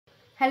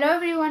Hello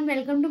everyone,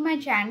 welcome to my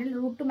channel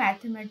Root to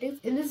Mathematics.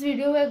 In this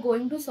video we are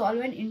going to solve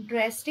an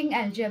interesting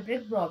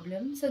algebraic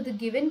problem. So the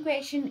given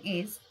question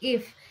is,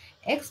 if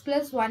x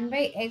plus 1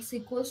 by x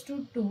equals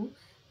to 2,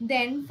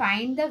 then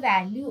find the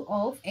value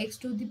of x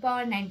to the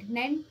power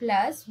 99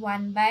 plus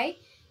 1 by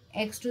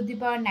x to the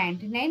power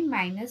 99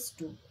 minus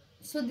 2.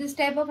 So this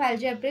type of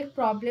algebraic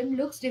problem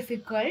looks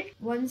difficult.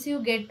 Once you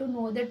get to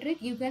know the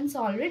trick, you can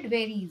solve it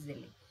very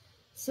easily.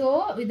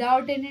 So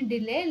without any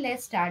delay,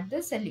 let's start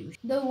the solution.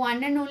 The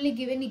one and only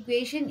given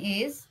equation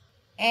is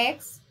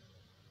x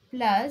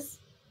plus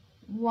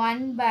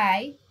 1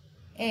 by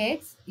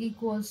x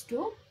equals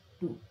to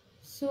 2.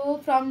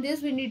 So from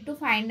this we need to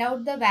find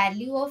out the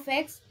value of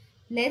x.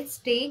 Let's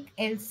take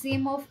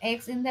LCM of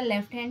x in the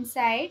left hand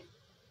side.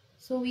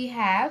 So we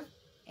have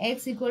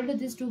x equal to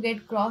this to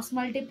get cross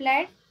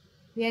multiplied.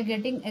 We are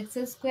getting x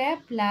square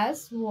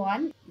plus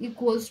 1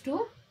 equals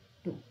to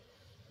 2.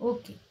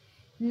 Okay.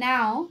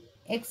 Now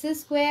x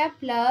square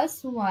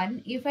plus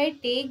 1, if I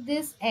take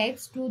this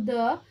x to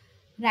the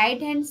right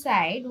hand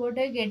side, what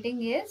I am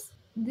getting is,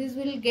 this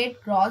will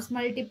get cross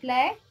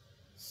multiply,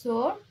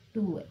 so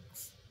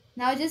 2x.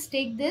 Now just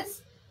take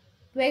this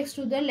 2x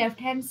to the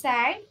left hand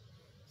side.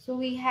 So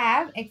we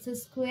have x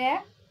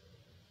square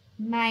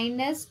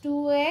minus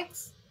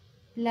 2x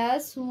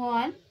plus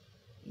 1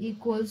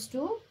 equals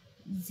to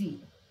 0.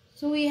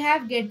 So we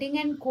have getting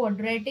an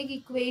quadratic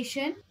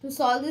equation. To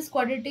solve this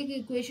quadratic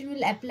equation, we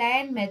will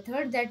apply a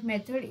method. That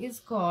method is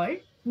called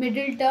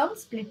middle term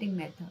splitting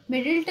method.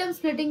 Middle term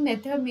splitting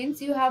method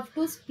means you have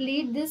to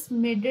split this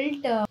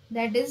middle term,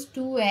 that is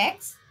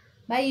 2x,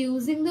 by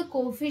using the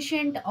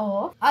coefficient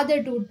of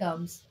other two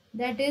terms,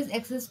 that is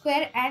x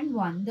square and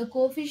 1. The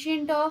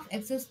coefficient of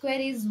x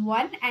square is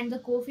 1 and the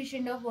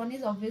coefficient of 1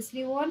 is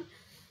obviously 1.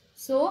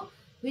 So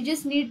we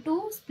just need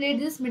to split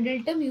this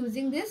middle term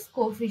using these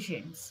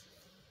coefficients.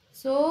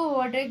 So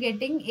what we're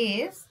getting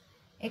is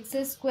x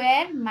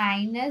square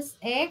minus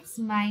x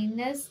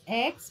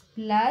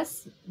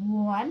plus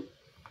 1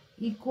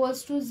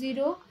 equals to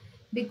 0,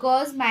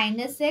 because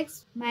minus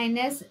x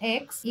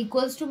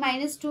equals to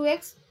minus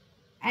 2x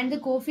and the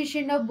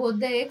coefficient of both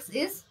the x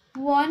is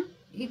 1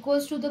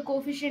 equals to the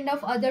coefficient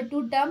of other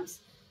two terms.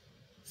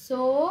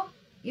 So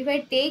if I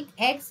take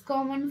x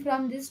common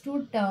from these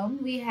two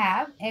terms, we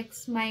have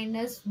x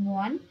minus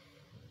 1.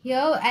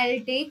 Here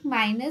I'll take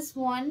minus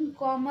 1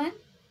 common.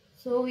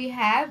 So we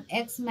have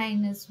x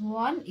minus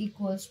 1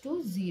 equals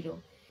to 0.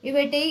 If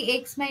I take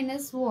x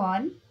minus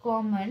 1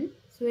 common,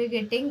 so we're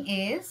getting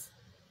is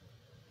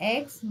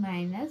x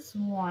minus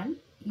 1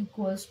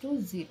 equals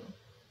to 0.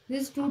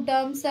 These two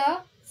terms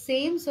are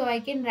same, so I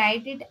can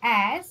write it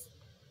as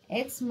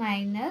x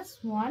minus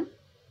 1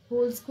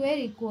 whole square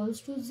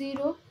equals to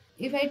 0.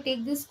 If I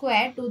take the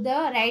square to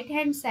the right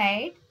hand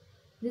side,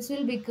 this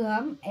will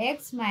become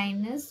x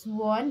minus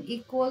 1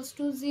 equals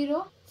to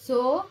 0.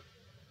 So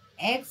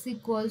x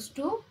equals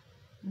to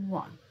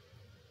 1.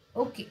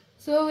 Okay,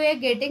 so we are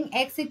getting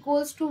x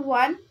equals to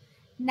 1.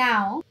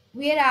 Now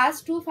we are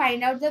asked to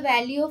find out the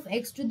value of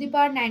x to the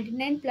power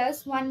 99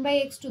 plus 1 by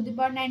x to the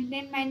power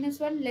 99 minus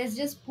 1. Let's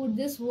just put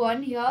this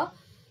 1 here.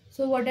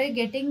 So what we are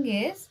getting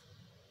is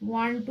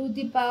 1 to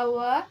the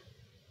power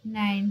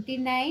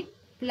 99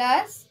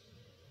 plus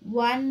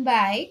 1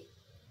 by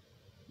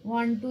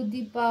 1 to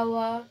the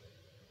power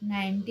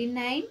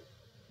 99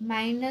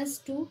 minus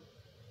 2.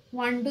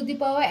 1 to the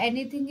power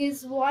anything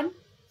is 1.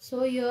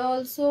 So here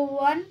also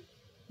 1.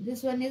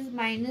 This one is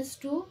minus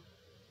 2.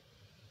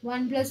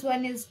 1 plus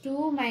 1 is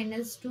 2.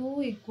 Minus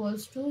 2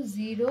 equals to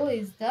 0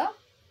 is the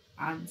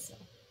answer.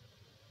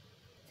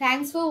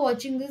 Thanks for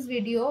watching this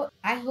video.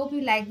 I hope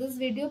you like this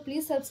video.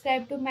 Please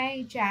subscribe to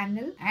my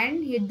channel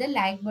and hit the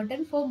like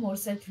button for more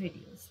such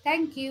videos.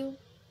 Thank you.